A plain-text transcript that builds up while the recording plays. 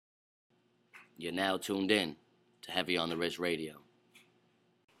You're now tuned in to Heavy on the Wrist Radio.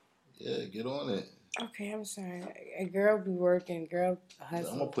 Yeah, get on it. Okay, I'm sorry. A girl be working. Girl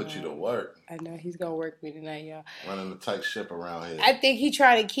hustles. I'm going to put you to work. I know. He's going to work me tonight, y'all. Running a tight ship around here. I think he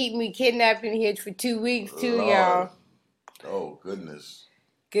trying to keep me kidnapped in here for 2 weeks, too, Lord. Y'all. Oh, goodness.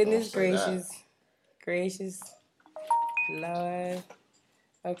 Goodness gracious. That. Gracious. Lord.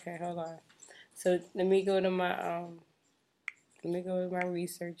 Okay, hold on. So, let me go to my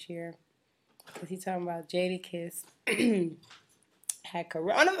research here. He's talking about Jadakiss had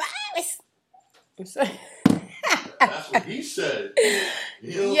coronavirus. I'm sorry. That's what he said.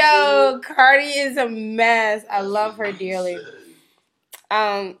 Yo, Cardi is a mess. I love her dearly.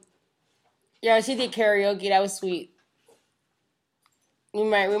 Yo, she did karaoke. That was sweet. We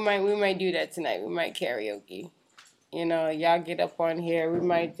might do that tonight. We might karaoke. You know, y'all get up on here. We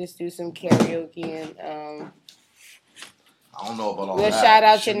might just do some karaoke and I don't know about all we'll that. shout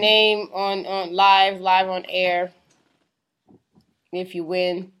out your name on live on air. If you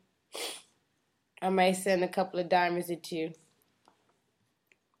win, I might send a couple of diamonds at you.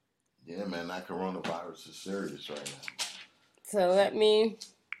 Yeah, man, that coronavirus is serious right now. So let me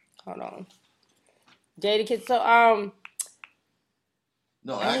hold on. Jadakiss. So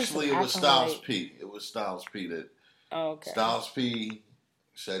no, actually, it was Styles P. It was Styles P that. Oh, okay. Styles P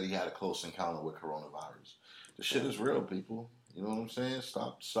said he had a close encounter with coronavirus. The shit is real, people. You know what I'm saying?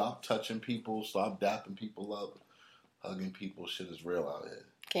 Stop touching people. Stop dapping people up. Hugging people. Shit is real out here.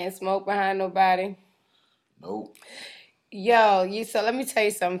 Can't smoke behind nobody. Nope. Yo, so let me tell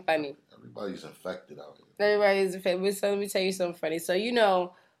you something funny. Everybody's infected out here. Everybody's infected. So let me tell you something funny. So you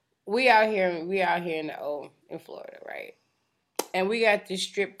know, we out here in Florida, right? And we got this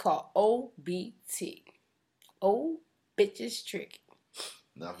strip called OBT. Old bitches trick.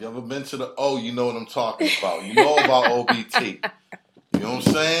 Now, if you ever been to the O, you know what I'm talking about. You know about OBT. You know what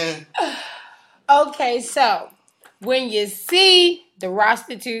I'm saying? Okay, so when you see the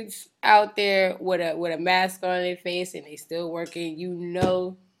prostitutes out there with a mask on their face and they still working, you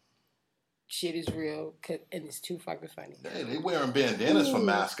know shit is real, and it's too fucking funny. Hey, they wearing bandanas for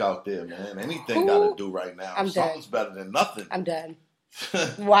masks out there, man. Anything got to do right now. Something's better than nothing. I'm done.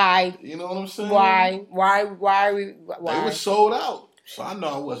 Why? You know what I'm saying? Why? Why They were sold out. So I know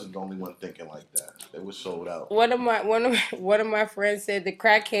I wasn't the only one thinking like that. They were sold out. One of my friends said the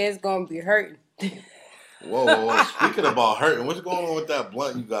crackhead's gonna be hurting. Whoa. Speaking about hurting, what's going on with that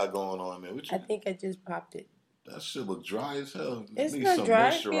blunt you got going on there? I think I just popped it. That shit look dry as hell. It's not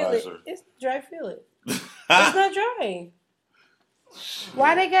dry. Moisturizer. It's dry. Feel it. It's not dry.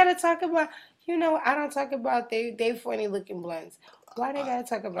 Why they gotta talk about? You know, I don't talk about they funny looking blunts. Why they gotta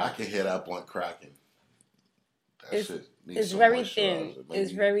talk about? I can hear that blunt cracking. That shit needs it's some very thin. Maybe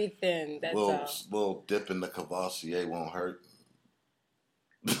it's very thin. That's all. Little dip in the Cavassier won't hurt.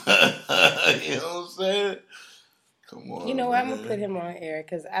 You know what I'm saying? Come on. You know what? I'm gonna put him on air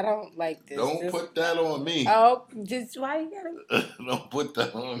because I don't like this. Don't put that on me. Oh, just why you gotta? Don't put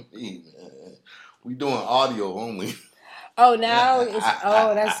that on me, man. We doing audio only. Oh, now it's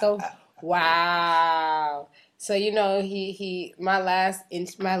that's so wow. So you know he my last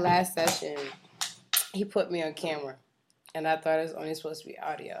session, he put me on camera, and I thought it was only supposed to be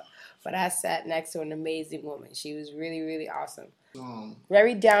audio, but I sat next to an amazing woman. She was really, really awesome.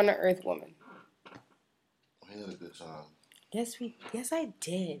 Very down to earth woman. We had a good time. Yes, I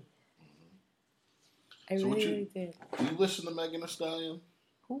did. Mm-hmm. I really did. Do you listen to Megan Thee Stallion?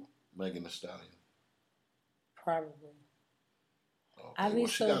 Who? Megan Thee Stallion. Probably. Okay. Well,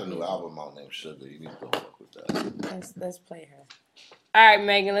 she got a new album out named Sugar. You need to go work with that. Let's play her. All right,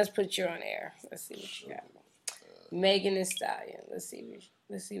 Megan. Let's put you on air. Let's see what you got. Megan Thee Stallion. Let's see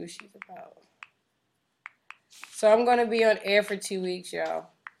what she's about. So I'm gonna be on air for 2 weeks,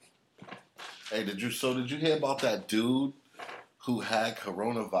 y'all. Hey, did you hear about that dude who had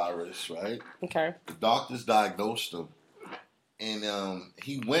coronavirus, right? Okay. The doctors diagnosed him, and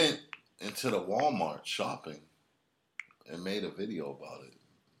he went into the Walmart shopping and made a video about it.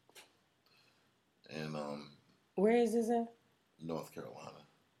 And where is this at? North Carolina.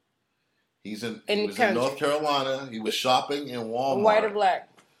 He was in North Carolina. He was shopping in Walmart. White or black?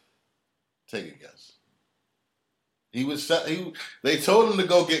 Take a guess. They told him to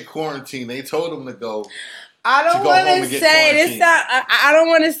go get quarantined. They told him to go. I don't want to say this. I don't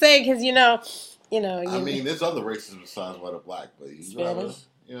want to say because you know. I mean, there's other races besides white or black, but Spanish.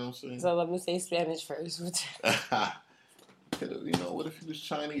 You know what I'm saying? So let me say Spanish first. What if he was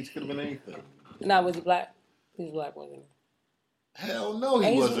Chinese? Could have been anything. No, was he black? He was black, wasn't he? Hell no,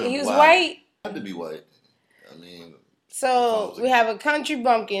 he wasn't. He was black. white. He had to be white. I mean. So we have a country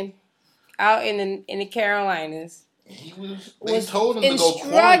bumpkin out in the Carolinas. They told him to go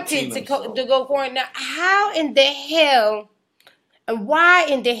quarantine himself. To go quarantine. Now, how in the hell and why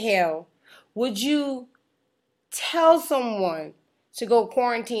in the hell would you tell someone to go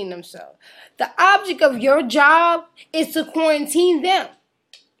quarantine themselves? The object of your job is to quarantine them.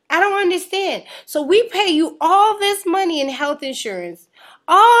 I don't understand. So we pay you all this money in health insurance,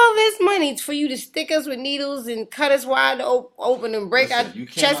 all this money for you to stick us with needles and cut us wide open and break our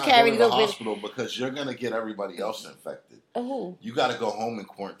chest cavities open. You cannot go to the hospital because you're going to get everybody else infected. Oh. You got to go home and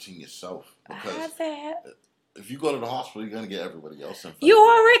quarantine yourself. Because if you go to the hospital, you're going to get everybody else infected.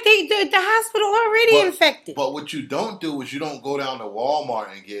 The hospital already infected. But what you don't do is you don't go down to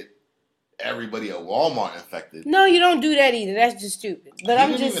Walmart and get everybody at Walmart infected. No, you don't do that either. That's just stupid. But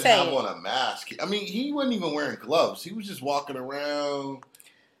I'm just saying. He didn't even have on a mask. I mean, he wasn't even wearing gloves. He was just walking around.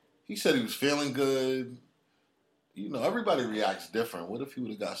 He said he was feeling good. You know, everybody reacts different. What if he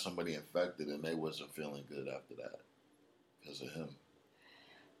would have got somebody infected and they wasn't feeling good after that because of him?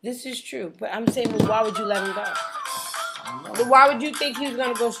 This is true. But I'm saying, well, why would you let him go? But why would you think he was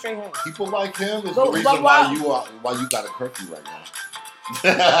going to go straight home? People like him is the reason why you got a curfew right now. I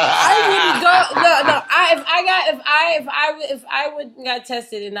wouldn't go. No. If I would got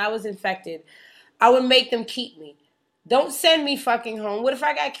tested and I was infected, I would make them keep me. Don't send me fucking home. What if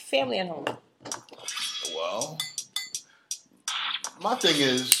I got family at home? Well, my thing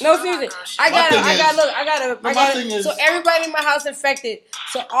is. No, seriously. I gotta. So everybody in my house infected.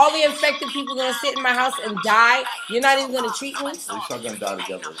 So all the infected people gonna sit in my house and die. You're not even gonna treat me. We're not gonna die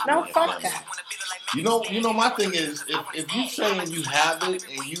together. No, fuck that. You know, my thing is, if you saying you have it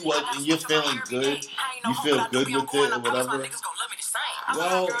and you're feeling good, you feel good with it or whatever.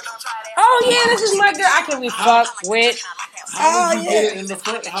 Well, oh yeah, this is my girl. I can be fucked with. How did you get it in the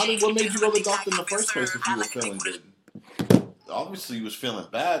first? What made you go to the doctor in the first place if you were feeling good? Obviously, you was feeling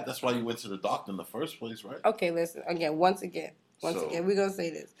bad. That's why you went to the doctor in the first place, right? Okay, listen. Once again, we're gonna say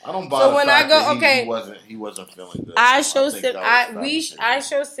this. I don't buy the fact that he wasn't feeling good. I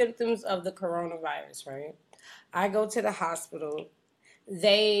show symptoms of the coronavirus, right? I go to the hospital.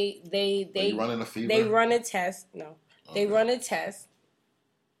 They running a fever? They run a test. No, they run a test,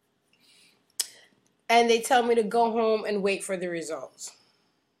 and they tell me to go home and wait for the results.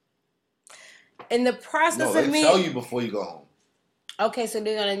 In the process of me, tell you before you go home. Okay, so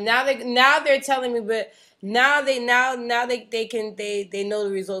they're gonna now they're telling me, but now they know the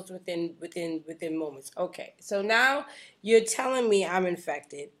results within moments. Okay, so now you're telling me I'm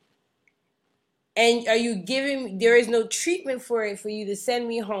infected, and are you giving? There is no treatment for it for you to send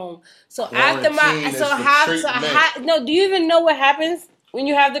me home. So no, do you even know what happens when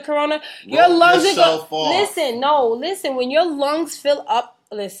you have the corona? Your lungs are listen. When your lungs fill up,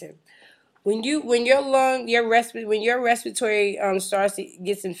 listen. When your respiratory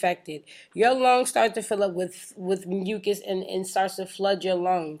gets infected, your lungs start to fill up with mucus and starts to flood your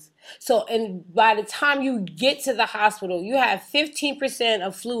lungs. So, and by the time you get to the hospital, you have 15%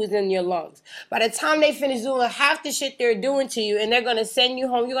 of fluids in your lungs. By the time they finish doing half the shit they're doing to you, and they're gonna send you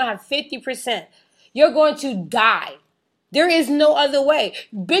home, you're gonna have 50%. You're going to die. There is no other way.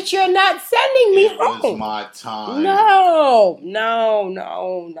 Bitch, you're not sending me home. It's my time. No.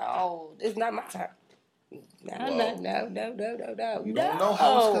 It's not my time. No. You don't know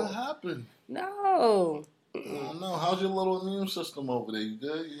how it's going to happen. No. I don't know. How's your little immune system over there? You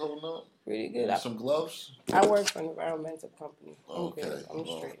good? You holding up? Pretty good. Some gloves? I work for an environmental company. I'm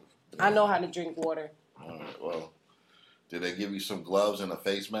straight. Yeah. I know how to drink water. All right. Well, did they give you some gloves and a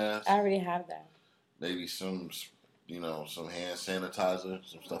face mask? I already have that. Maybe some hand sanitizer,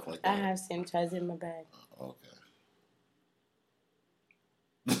 some stuff like that. I have sanitizer in my bag. Okay.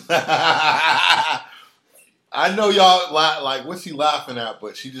 I know y'all like what's she laughing at,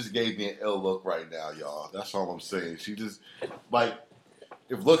 but she just gave me an ill look right now, y'all. That's all I'm saying. She just like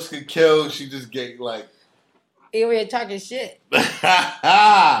if looks could kill, she just gave like. You're talking shit.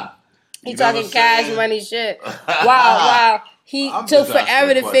 He talking cash money shit. Wow. He took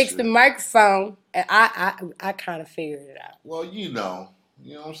forever to fix the microphone, and I kind of figured it out. Well, you know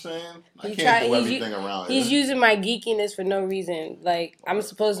what I'm saying? I can't do everything around here. He's using my geekiness for no reason. Like, I'm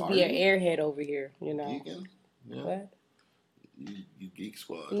supposed to be an airhead over here, you know. Geeking? Yeah. What? You geek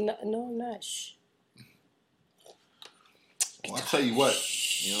squad. No, I'm not. Shh. Well, I'll tell you what.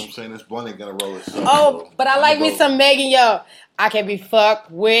 You know what I'm saying? This blunt ain't gonna roll itself. Oh, but I like me some Megan, yo. I can be fucked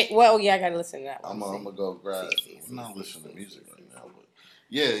with. Well, yeah, I gotta listen to that one. I'm gonna go grab. I'm not listening to music right now, but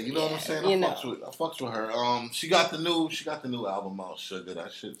yeah, you know what I'm saying. I fucks with her. She got the new album out, Sugar.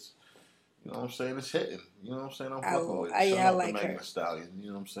 That shit's, you know what I'm saying. It's hitting. You know what I'm saying. I'm fucking with it. I like Megan her. Thee Stallion. You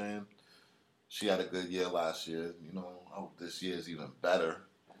know what I'm saying. She had a good year last year. You know, I hope this year is even better.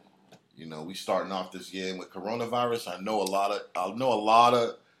 You know, we starting off this year with coronavirus. I know a lot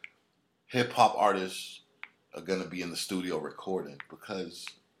of hip hop artists are gonna be in the studio recording because,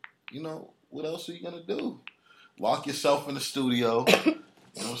 you know, what else are you gonna do? Lock yourself in the studio. You know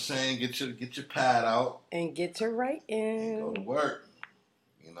what I'm saying? Get your pad out and get to writing. Go to work.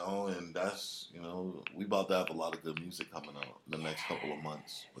 You know, and that's, you know, we about to have a lot of good music coming out in the next couple of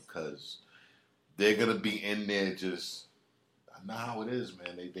months because they're gonna be in there just. I know how it is,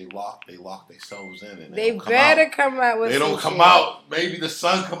 man. They lock themselves in, and they better come out with. They don't come out. Maybe the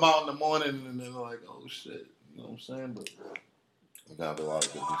sun come out in the morning, and then they're like, "Oh shit," you know what I'm saying? But we got a lot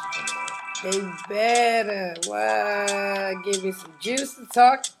of good music coming out. They better give me some juice to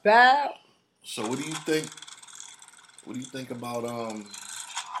talk about. So, what do you think? What do you think about you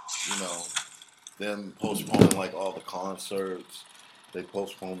know, them postponing like all the concerts? They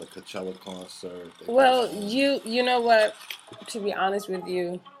postponed the Coachella concert. Well, you know what? To be honest with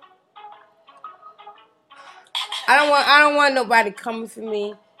you, I don't want nobody coming for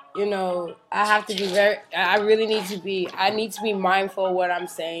me. You know, I need to be mindful of what I'm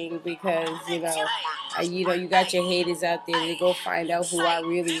saying because, you know, you got your haters out there. They go find out who I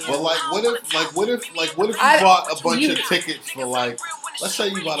really am. But what if you bought a bunch of tickets for like, let's say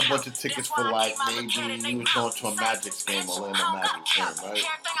you bought a bunch of tickets for like maybe you was going to a Magic game, Orlando Magic game, right?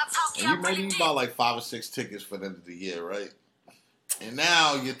 And you bought like 5 or 6 tickets for the end of the year, right? And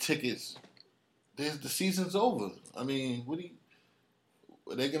now your tickets, the season's over. I mean,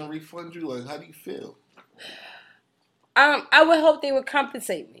 are they gonna refund you? Like, how do you feel? I would hope they would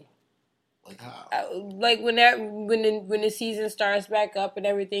compensate me. Like how? Like when the season starts back up and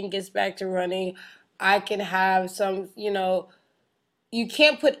everything gets back to running, I can have some. You know, you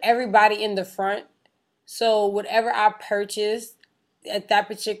can't put everybody in the front. So whatever I purchased at that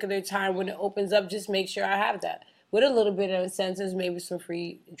particular time when it opens up, just make sure I have that with a little bit of incentives, maybe some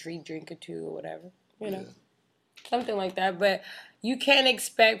free drink or two or whatever. You know, something like that. But you can't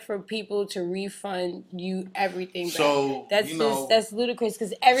expect for people to refund you everything back. So that's ludicrous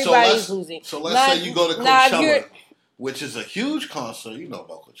because everybody's losing. So let's say you go to Coachella, which is a huge concert. You know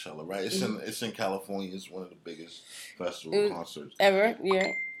about Coachella, right? It's in California. It's one of the biggest festival concerts ever.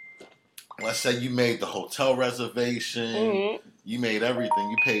 Yeah. Let's say you made the hotel reservation. Mm-hmm. You made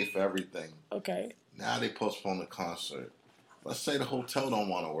everything. You paid for everything. Okay. Now they postpone the concert. Let's say the hotel don't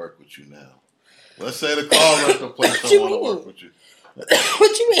want to work with you now. Let's say the car rental place don't want to work with you.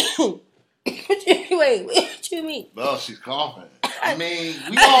 What you mean? Wait, what you mean? No, she's coughing. I mean,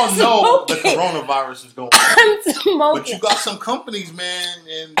 we all know the coronavirus is going on. I'm smoking. But you got some companies, man,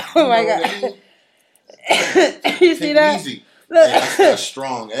 and oh my God. You see that? Easy. Look. Hey, that's that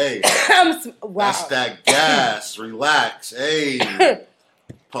strong. Hey, wow. That's that gas. Relax. Hey,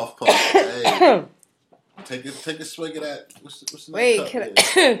 puff. Hey, take a swig of that. What's the wait, can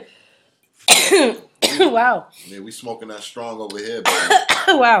I? Wow. Yeah, we smoking that strong over here, baby.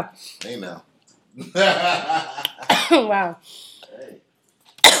 Wow. Hey now. Wow. Hey.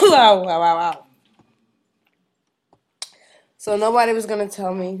 Wow. So nobody was gonna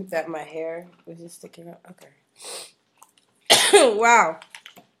tell me that my hair was just sticking up. Okay. Wow.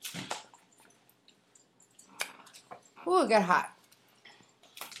 Ooh, it got hot.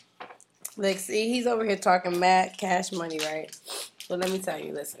 Like, see, he's over here talking mad cash money, right? So let me tell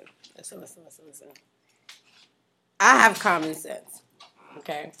you, listen. I have common sense,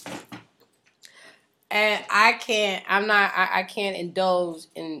 okay? And I can't indulge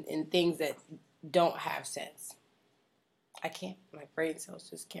in things that don't have sense. I can't. My brain cells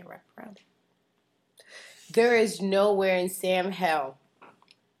just can't wrap around it. There is nowhere in Sam hell.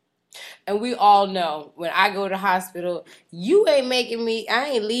 And we all know when I go to the hospital, you ain't making me, I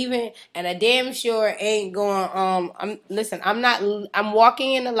ain't leaving, and I damn sure ain't going, I'm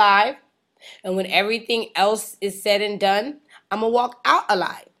walking in alive, and when everything else is said and done, I'm going to walk out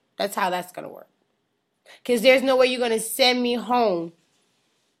alive. That's how that's going to work. Because there's no way you're going to send me home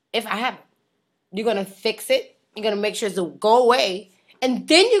if I haven't. You're going to fix it, you're going to make sure it's going to go away, and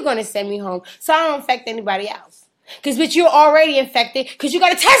then you're going to send me home so I don't infect anybody else. Because, bitch, you're already infected because you got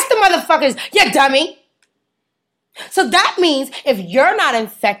to test the motherfuckers, you dummy. So that means if you're not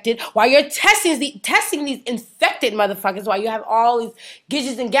infected, while you're testing these infected motherfuckers, while you have all these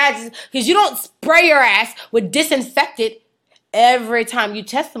gadgets and gadgets, because you don't spray your ass with disinfectant every time you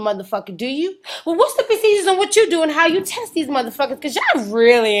test the motherfucker, do you? Well, what's the procedures on what you do and how you test these motherfuckers? Because y'all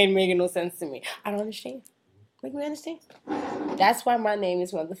really ain't making no sense to me. I don't understand. Make me understand. That's why my name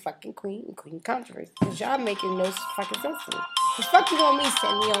is motherfucking Queen Controversy. Because y'all making no fucking sense to me. The fuck you want me to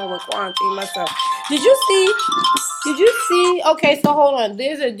send me on with quarantine myself? Did you see? Okay, so hold on.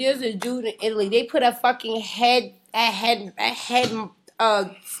 There's a dude in Italy. They put a fucking head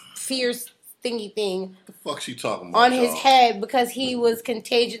fierce thingy thing. The fuck she talking about? On his head because he was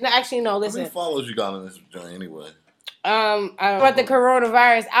contagious. No, actually, no. Listen. How many followers you got on this joint anyway? About the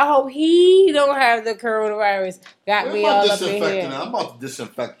coronavirus. I hope he don't have the coronavirus. Got me all up in here. I'm about to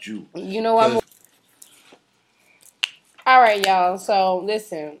disinfect you. You know what? All right, y'all. So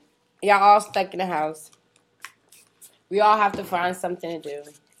listen, y'all all stuck in the house. We all have to find something to do.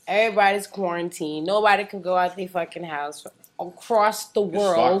 Everybody's quarantined. Nobody can go out their fucking house across the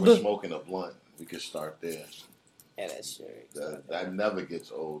world. Start with smoking a blunt. We can start there. Yeah, that's true. That never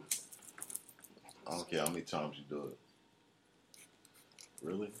gets old. I don't care how many times you do it.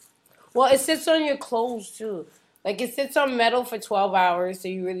 Really? Well, it sits on your clothes, too. Like, it sits on metal for 12 hours, so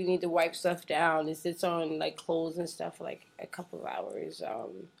you really need to wipe stuff down. It sits on, like, clothes and stuff for, like, a couple of hours.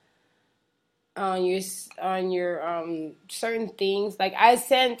 On your certain things. Like, I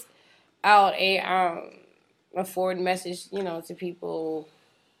sent out a forward message, to people,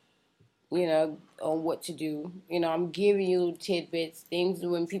 on what to do. I'm giving you tidbits, things.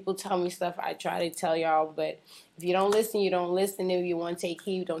 When people tell me stuff, I try to tell y'all. But if you don't listen, you don't listen. If you want to take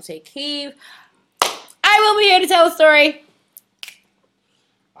heed, don't take heed. I will be here to tell a story.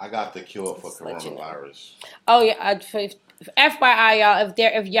 I got the cure for coronavirus. Oh yeah, FYI, y'all.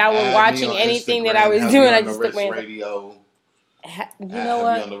 If y'all were watching anything that I was doing, I just took my radio. You know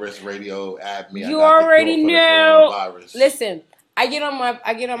what? Me on the wrist radio. Add me. You already know. Listen. I get on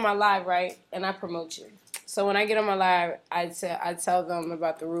my live, right, and I promote you. So when I get on my live, I tell them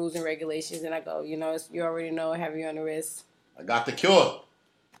about the rules and regulations, and I go, you already know, have you on the wrist. I got the cure.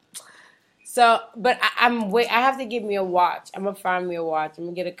 So, but I have to give me a watch. I'm gonna find me a watch. I'm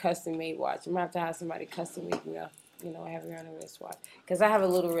gonna get a custom made watch. I'm gonna have to have somebody custom make me a, have you on the wrist watch, because I have a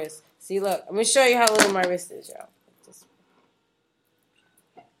little wrist. See, look, I'm gonna show you how little my wrist is, y'all.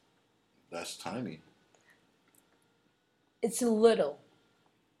 That's tiny. It's little.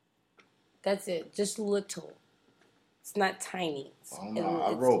 That's it. Just little. It's not tiny. I don't know.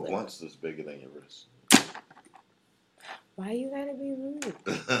 I roll blunts that's bigger than your wrist. Why you gotta be rude?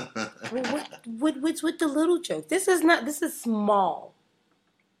 What's with the little joke? This is small.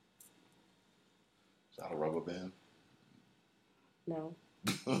 Is that a rubber band? No.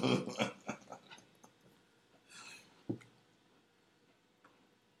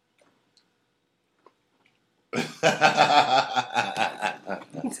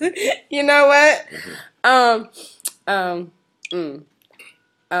 You know what?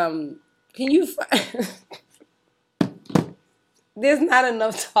 Can you there's not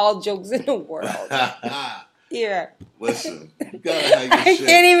enough tall jokes in the world. Yeah. Listen, you gotta have your I shit.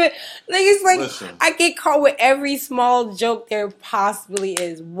 can't even, like, it's like, Listen. I get caught with every small joke there possibly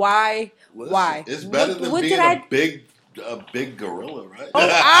is. Why? Listen, Why? It's better than being a big gorilla, right?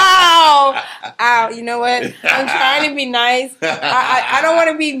 Oh, ow. You know what? I'm trying to be nice. I don't want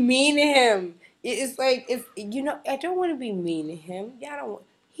to be mean to him. It's like, I don't want to be mean to him. Y'all don't.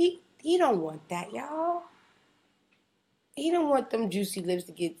 He don't want that, y'all. He don't want them juicy lips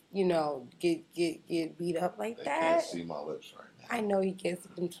to get beat up like that. I can't see my lips right now. I know he gets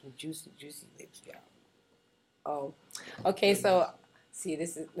them some juicy lips, y'all. Oh, okay. So, see,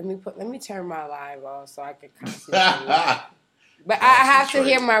 let me turn my live off so I can concentrate. But I have to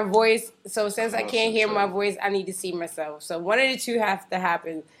hear my voice. So since I can't hear my voice, I need to see myself. So one of the two has to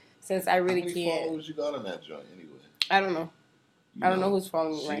happen. Since I really can't. How many followers you got on that joint anyway? I don't know. I don't know who's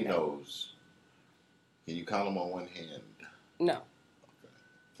following me right now. She knows. Can you count them on one hand? No.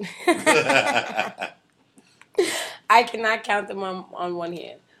 Okay. I cannot count them on one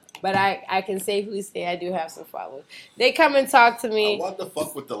hand. But I can safely say I do have some followers. They come and talk to me. I want to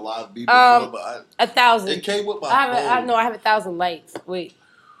fuck with the live beat before, but 1,000. It came with my I have 1,000 likes. Wait.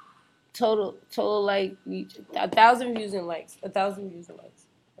 Total like 1,000 views and likes. 1,000 views and likes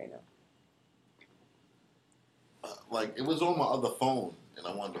right now. Like, it was on my other phone and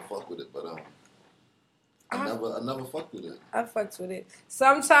I wanted to fuck with it, but I never fucked with it. I fucked with it.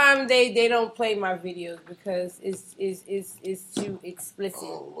 Sometimes they don't play my videos because it's too explicit.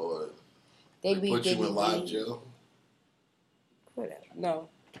 Oh Lord! They put you in live jail. Whatever. No.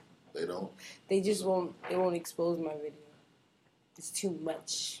 They don't. They just won't. They won't expose my video. It's too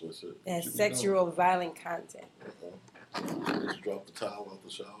much. What's it? It has sexual, violent content. Did you drop the towel out the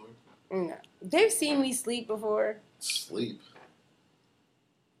shower? No. They've seen me sleep before. Sleep.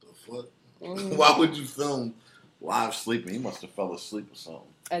 The fuck. Mm-hmm. Why would you film live sleeping? He must have fell asleep or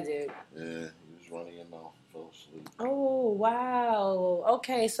something. I did. Yeah, he was running your mouth and fell asleep. Oh, wow.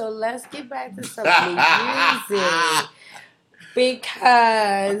 Okay, so let's get back to some music. Because,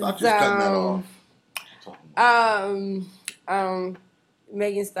 I thought you was cutting that off.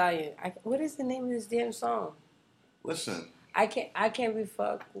 Megan Stallion. What is the name of this damn song? Listen. I can't be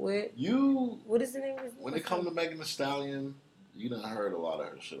fucked with. What is the name of his When it comes to Megan Thee Stallion, you done heard a lot of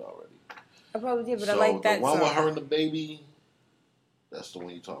her shit already. I probably did, but I like that the one song. with her and the baby, that's the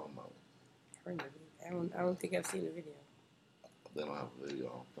one you talking about. Her and the baby. I don't think I've seen the video. They don't have a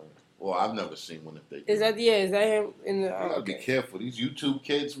video. Well, I've never seen one if they do. Is that him in the... You gotta be careful. These YouTube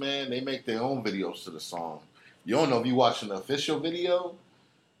kids, man, they make their own videos to the song. You don't know if you watching the official video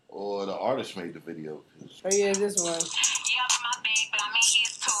or the artist made the video. Oh, yeah, this one.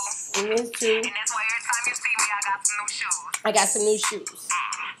 And his too. And that's why every time you see me, I got some new shoes.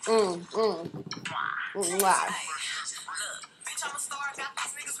 Wow.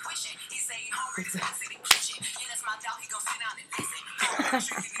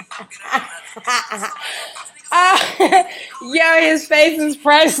 Yo, his face is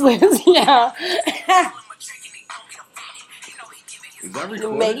priceless. Yeah. Is that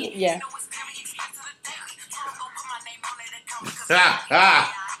recorded? Yeah.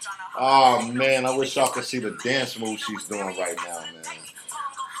 Oh man, I wish y'all could see the dance move she's doing right now, man.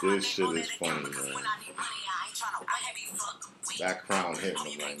 This shit is funny, man. That crown hitting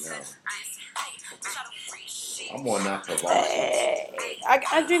him right now. I'm on that Pavasia.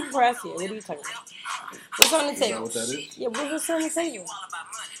 I drink Pavasia. What are you talking about? What's on the table? You know what that is? Yeah, what's on the table?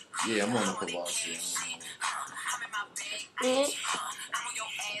 Yeah, I'm on the Pavasia.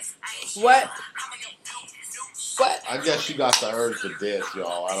 What? I guess she got the urge to dance,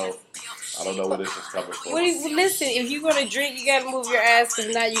 y'all. I don't know where this is coming from. Listen, if you're gonna drink, you gotta move your ass,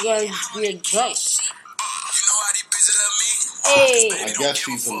 because now you're gonna be drunk. Hey, I guess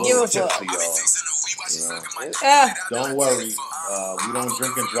she's a little tipsy, y'all. You know? Don't worry, we don't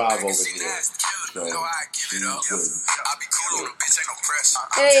drink and drive over here, so she's good.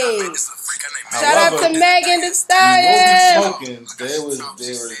 Hey, shout out to Megan Thee Stallion. Smoking, there was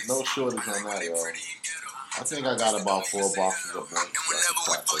no shortage on that, y'all. I think I got about 4 boxes of blunt.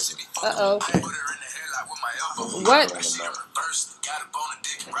 Uh-oh. What?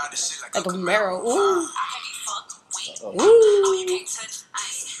 Like a marrow. Ooh. Ooh.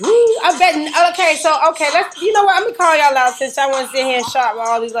 Ooh. I bet. Okay, let's. You know what? Let me call y'all out since I want to sit here and shop with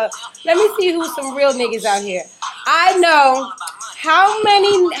all these other. Let me see who's some real niggas out here. I know how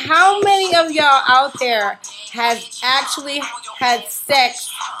many of y'all out there has actually had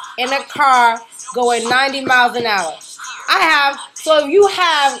sex in a car going 90 miles an hour. I have. So if you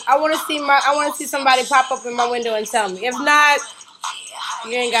have, I want to see somebody pop up in my window and tell me. If not,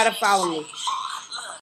 you ain't gotta follow me.